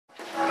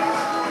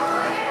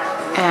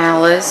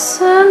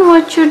Allison,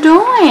 what you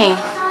doing?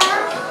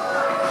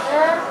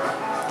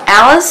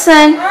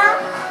 Allison,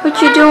 what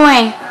you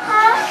doing?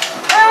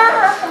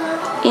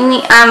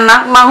 Ini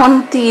anak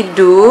bangun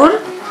tidur,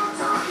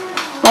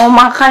 mau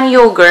makan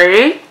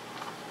yogurt.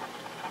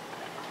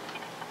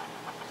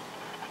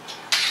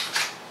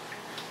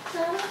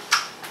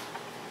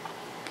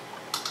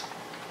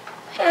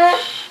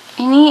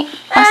 Ini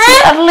masih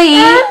early.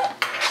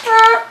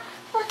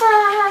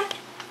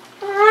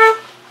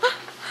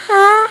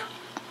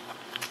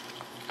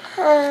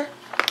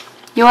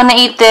 You wanna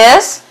eat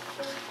this?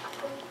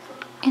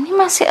 Ini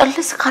masih early,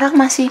 sekarang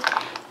masih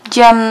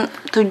jam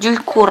 7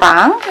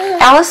 kurang.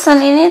 Allison,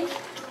 ini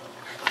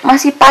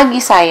masih pagi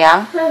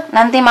sayang.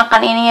 Nanti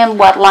makan ini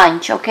buat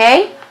lunch, oke?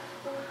 Okay?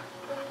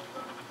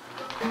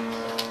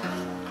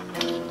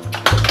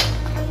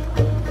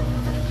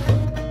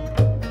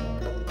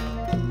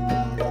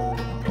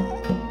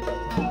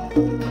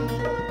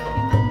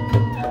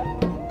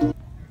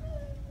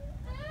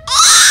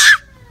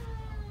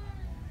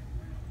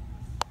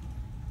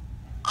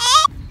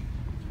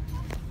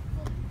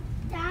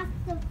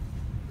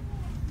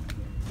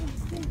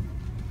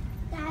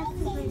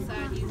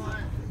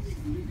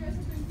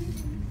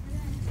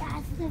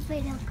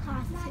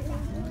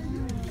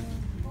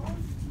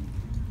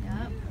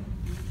 Yep.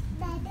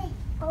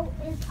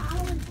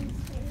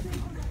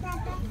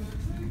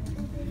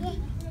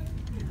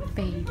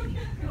 Baby.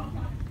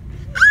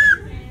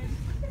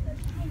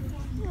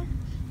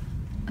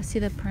 I see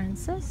the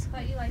princess.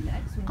 Thought you liked the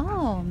X-Wing.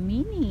 Oh,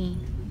 mini.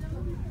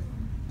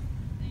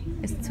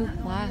 It's too Is that the one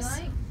you plus.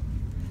 like?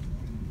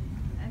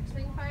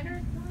 X-Wing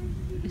fighter?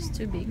 It's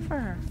too big for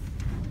her.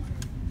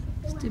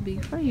 It's too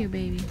big for you,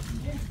 baby.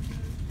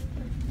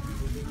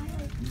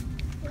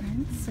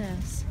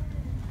 Princess.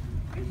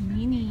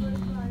 Mini.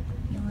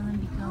 You wanna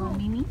become a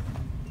mini?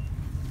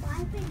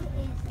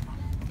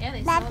 Yeah,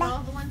 they sold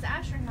all the ones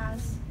Asher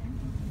has.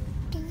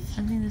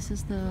 I think this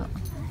is the...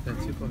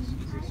 That's too close.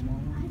 Is it a small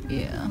one?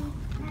 Yeah.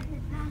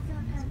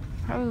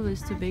 Probably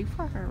it's too big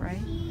for her, right?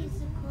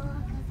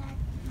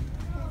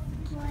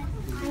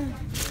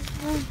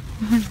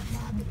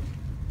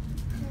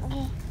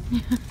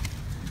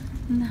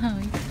 No,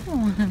 you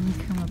don't want to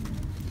become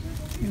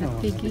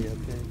a piggy.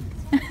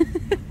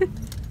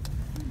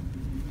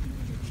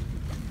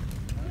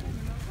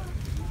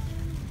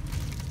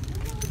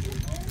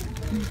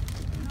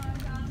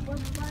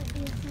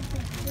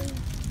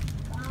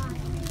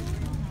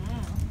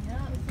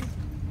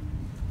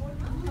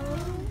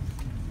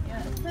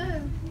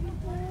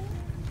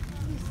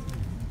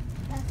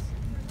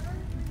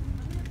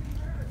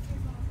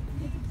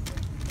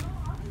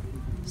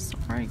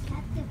 Sark.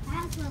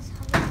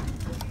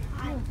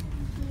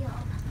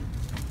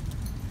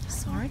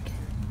 Sark?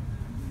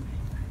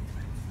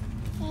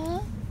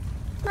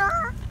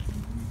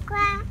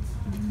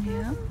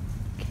 Yeah.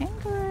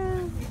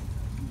 Kangaroo.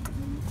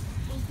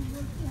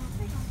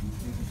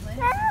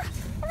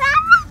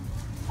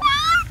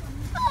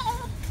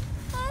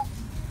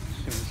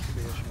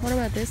 What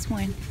about this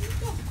one?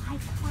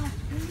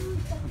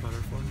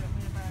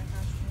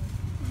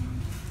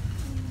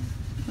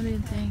 What do you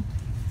think?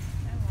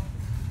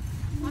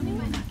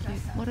 Cute.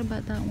 What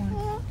about that one?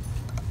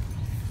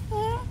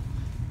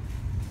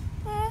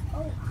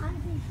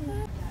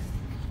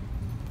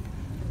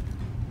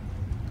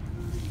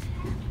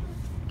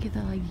 Kita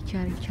lagi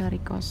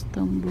cari-cari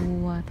kostum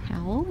buat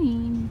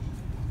Halloween.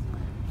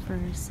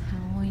 First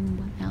Halloween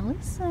buat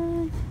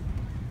Allison.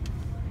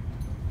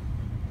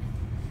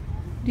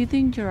 Do you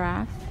think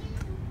giraffe?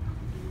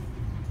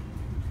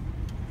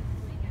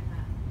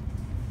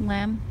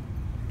 Lamb?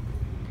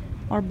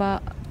 Or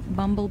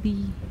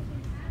bumblebee?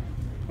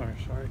 Or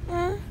shark?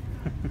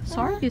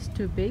 Sark is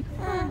too big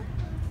for her.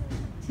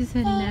 She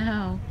said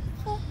no.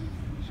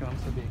 She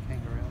wants to be a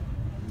kangaroo.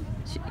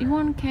 You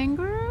want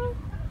kangaroo?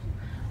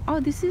 Oh,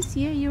 this is,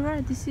 yeah, you're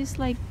right. This is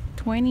like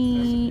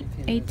 18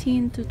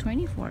 to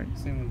 24.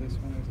 Same with this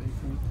one is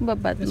 18.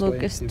 But This look,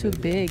 way it's too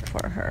big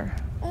for her.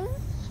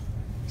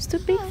 It's too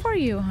big for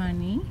you,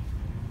 honey.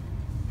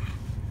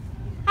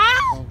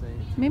 All day.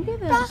 Maybe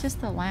that's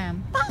just a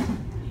lamb.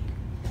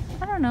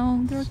 I don't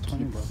know. They're It's 20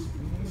 cute. bucks.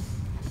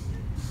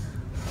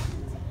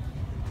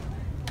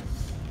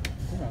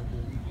 They're all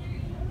good.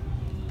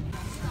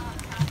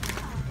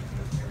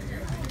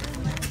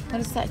 What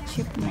is that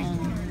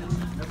chipmunk?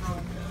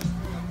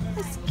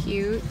 That's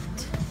cute.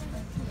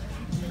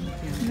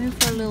 Maybe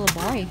for a little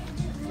boy.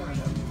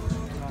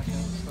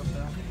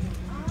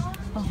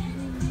 Oh,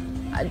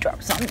 I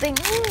dropped something.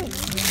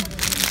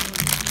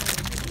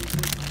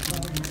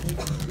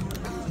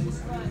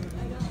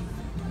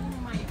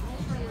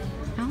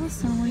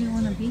 Allison, what do you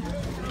want to be?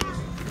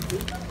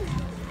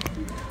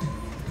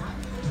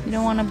 You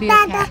don't want to be a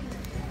cat?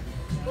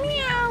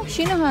 Meow.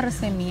 She knows how to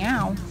say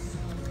meow.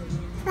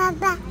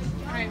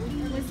 Alright,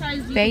 what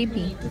size do you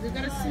Baby. Because we've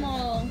got a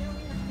small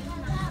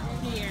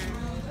here.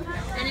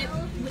 And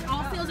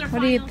all fields are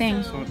What do you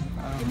final, think? so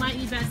it might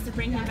be best to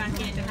bring him back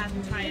in to have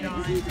him try it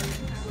on.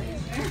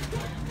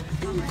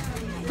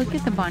 Look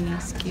at the bunny,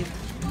 it's cute.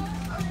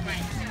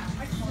 Right.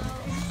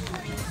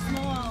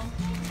 Small.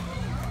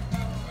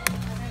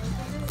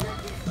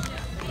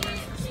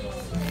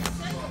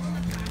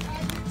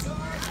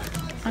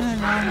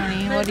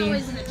 honey, But what it's do you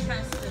always in the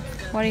chest.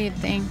 what do you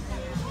think?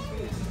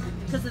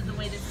 Because of the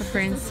way this The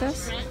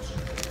princess stretch.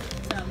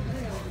 So.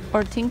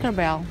 or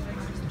Tinkerbell?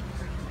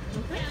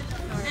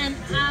 And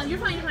you're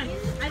fine, you're fine.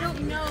 I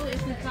don't know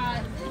if we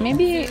got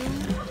Maybe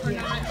or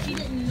not. She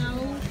didn't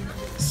know.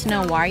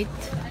 Snow White.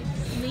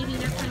 Maybe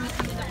next time you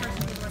come to the person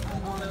who's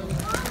working on those.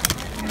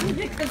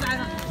 Because I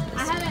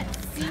haven't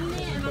seen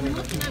it, and I'm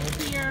looking up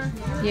here.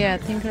 Yeah,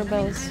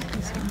 Tinkerbell's.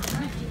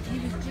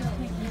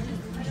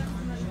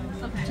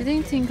 Do you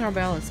think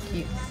Tinkerbell is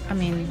cute? I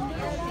mean,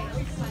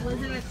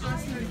 Was it a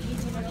costume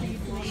easy enough for you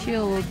to make?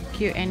 she'll look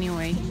cute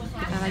anyway.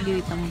 Kita lagi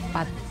di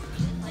tempat.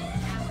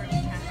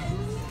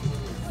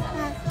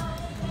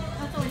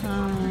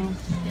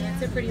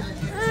 It's a pretty one.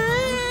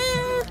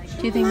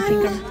 Do you think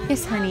Tinkerbell?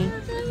 Yes, honey.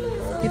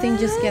 Do you think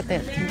just get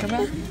it,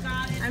 Tinkerbell?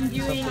 I'm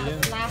doing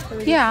last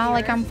week Yeah,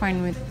 like I'm fine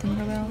with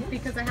Tinkerbell.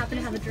 because I happen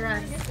to have a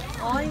dress.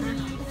 All I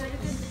need.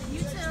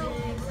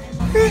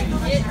 I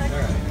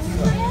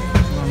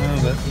don't know,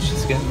 but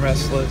she's getting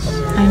restless.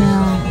 I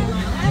know.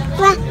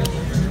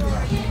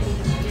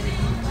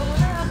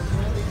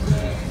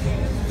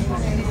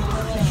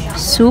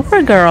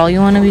 Supergirl. You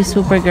want to be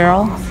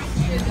Supergirl?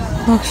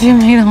 Look, she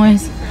made a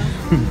noise.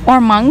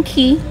 Or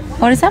monkey.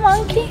 What is that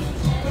monkey?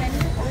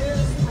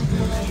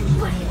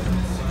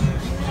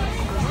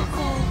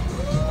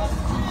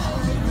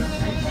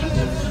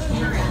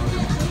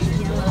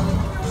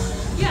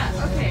 Yeah,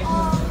 okay.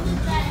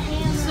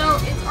 So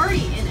it's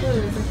already in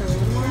it.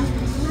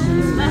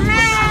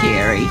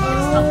 Scary.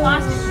 It's a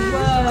plastic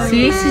piece.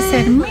 See, she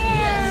said,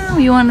 meow.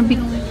 You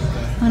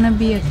wanna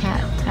be a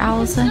cat,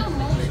 Allison?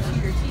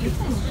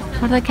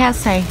 What did the cat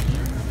say?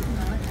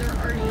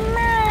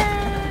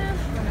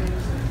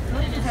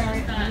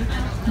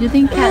 Do you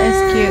think cat is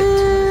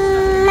cute?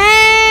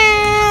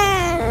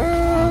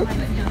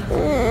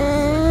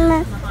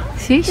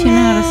 See, she knows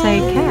how to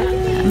say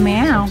cat.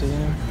 Meow.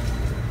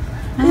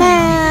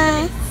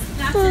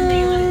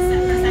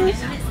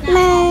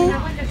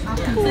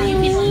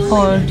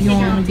 Or do you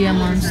want to be a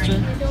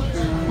monster?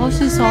 Oh,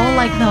 she's all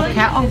like the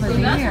cat over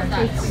there.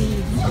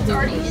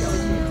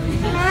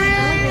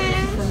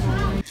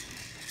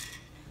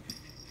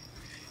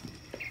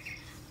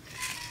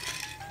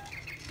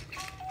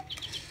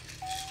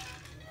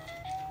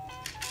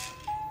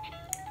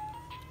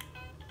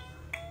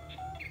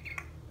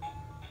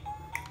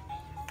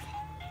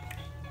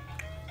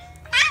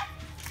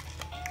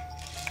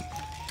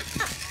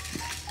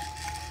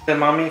 Did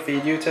mommy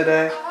feed you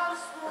today?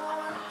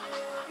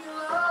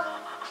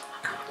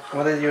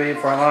 What did you eat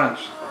for lunch?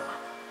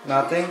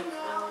 Nothing?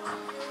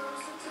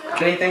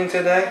 Anything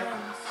today?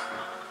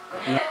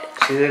 No.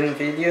 She didn't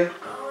feed you?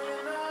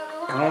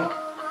 No?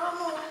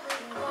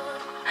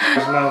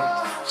 There's no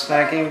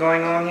snacking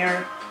going on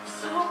here?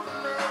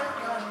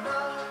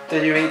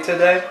 Did you eat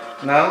today?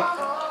 No?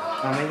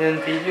 Mommy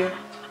didn't feed you?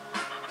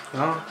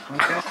 No?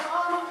 Okay.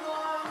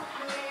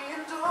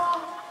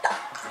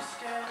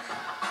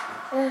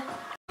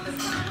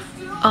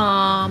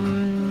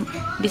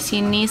 Di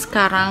sini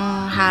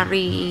sekarang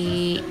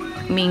hari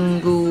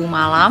Minggu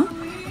malam.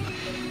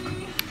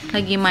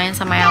 Lagi main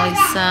sama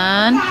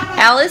Allison.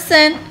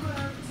 Allison.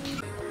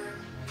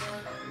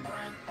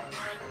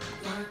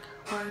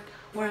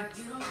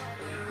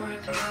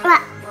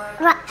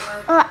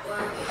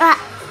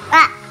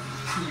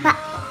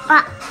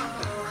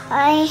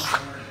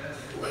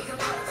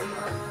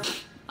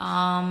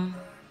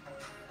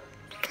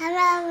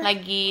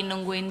 Lagi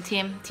nungguin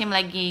Tim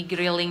lagi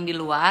grilling di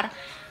luar.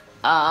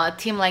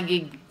 Tim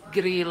lagi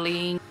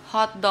grilling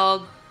hot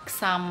dog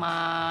sama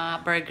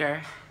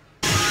burger.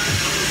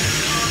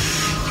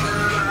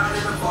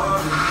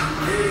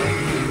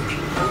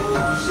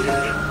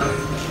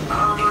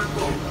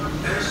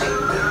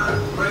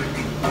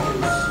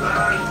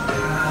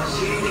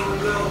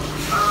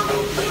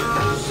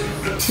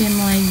 Tim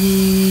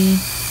lagi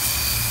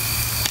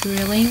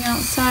grilling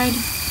outside.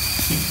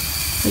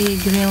 Lagi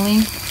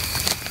grilling.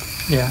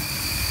 Yeah.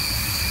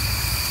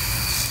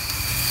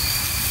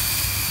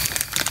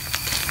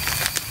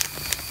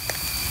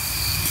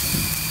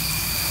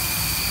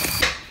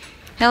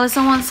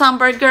 Allison want some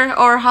burger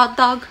or hot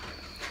dog?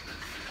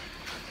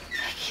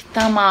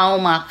 Kita mau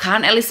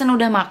makan. Allison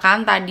udah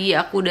makan tadi.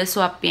 Aku udah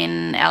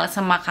suapin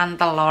Allison makan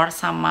telur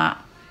sama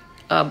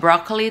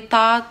broccoli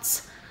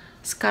tots.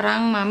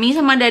 Sekarang Mami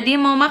sama Daddy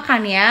mau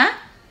makan ya.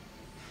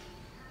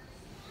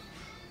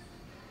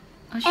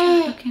 What are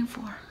you looking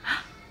for?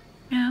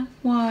 No,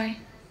 why?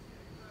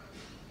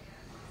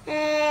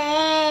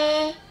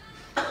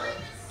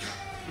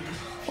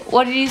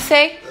 What did you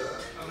say?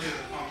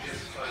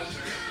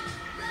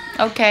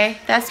 Okay,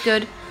 that's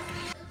good.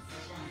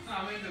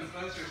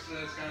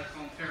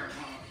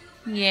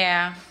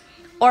 Yeah.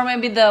 Or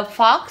maybe the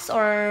fox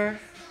or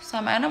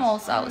some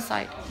animals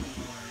outside.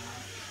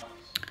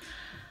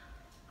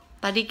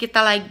 Tadi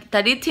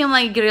Tim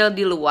lagi grill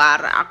di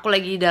luar. Aku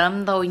lagi di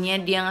dalam,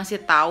 taunya dia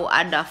ngasih tahu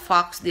ada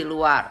fox di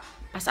luar.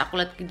 Pas aku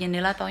lihat ke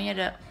jendela taunya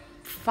ada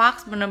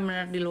fox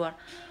bener-bener di luar.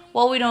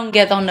 Well, we don't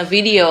get on the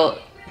video.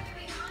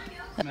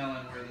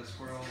 Smelling where the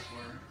squirrels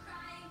were.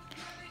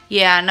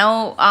 Yeah,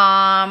 no,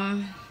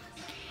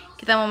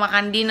 kita mau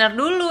makan dinner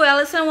dulu.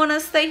 Allison wanna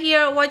stay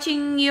here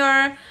watching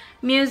your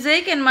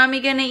music and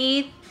mommy gonna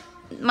eat.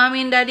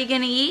 Mommy and daddy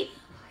gonna eat.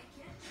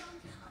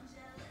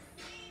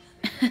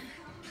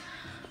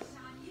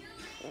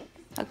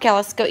 Okay,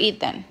 let's go eat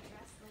then.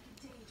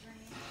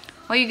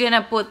 What are you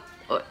gonna put?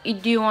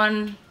 Do you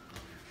want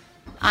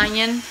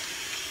onion?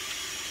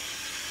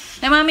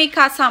 Let mommy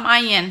cut some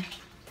onion.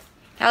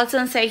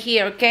 Allison, stay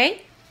here,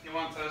 okay? You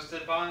want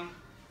toasted bun?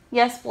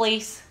 Yes,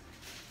 please.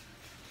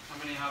 How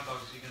many hot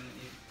dogs are you gonna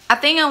eat? I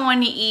think I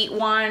want to eat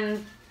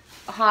one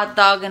hot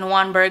dog and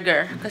one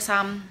burger because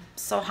I'm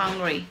so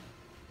hungry.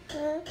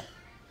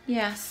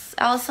 Yes,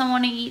 Allison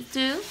want to eat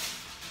too.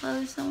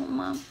 Allison,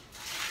 mom.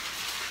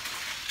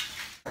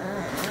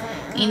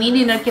 Ini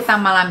dinner kita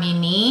malam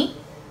ini,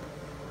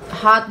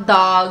 hot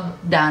dog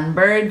dan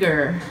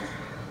burger.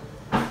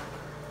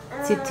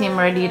 Si Tim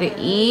ready to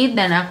eat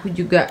dan aku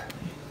juga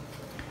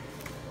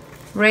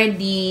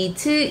ready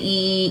to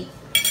eat.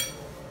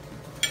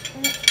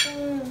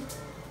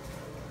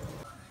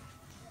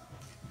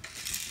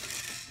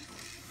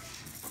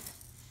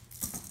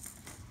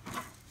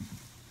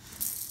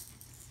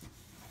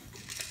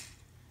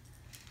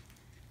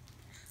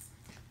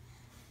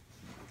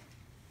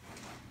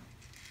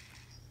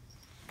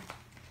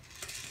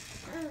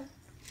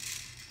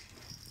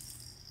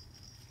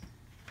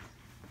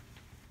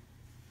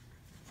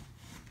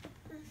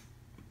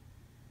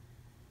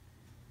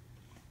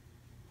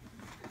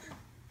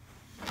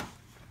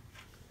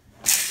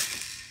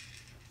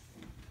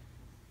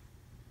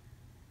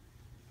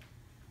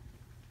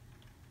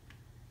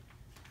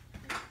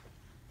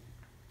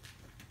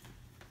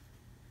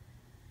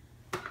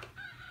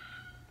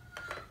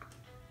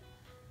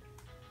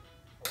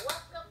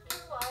 Welcome to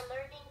our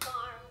learning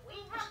farm.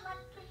 We have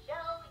much to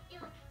show you.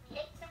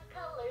 Shapes and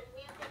colors,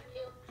 music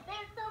too.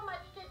 There's so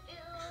much to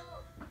do.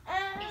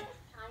 It's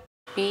time.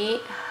 Tapi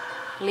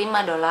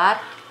 $5.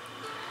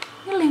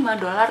 Ini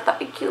 $5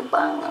 tapi cute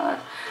banget.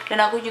 Dan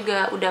aku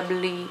juga udah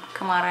beli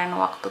kemarin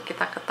waktu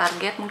kita ke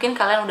Target. Mungkin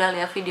kalian udah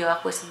lihat video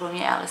aku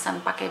sebelumnya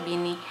Allison pakai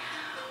beanie.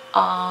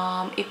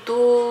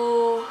 Itu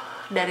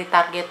dari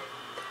Target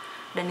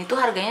dan itu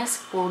harganya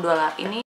 $10. Ini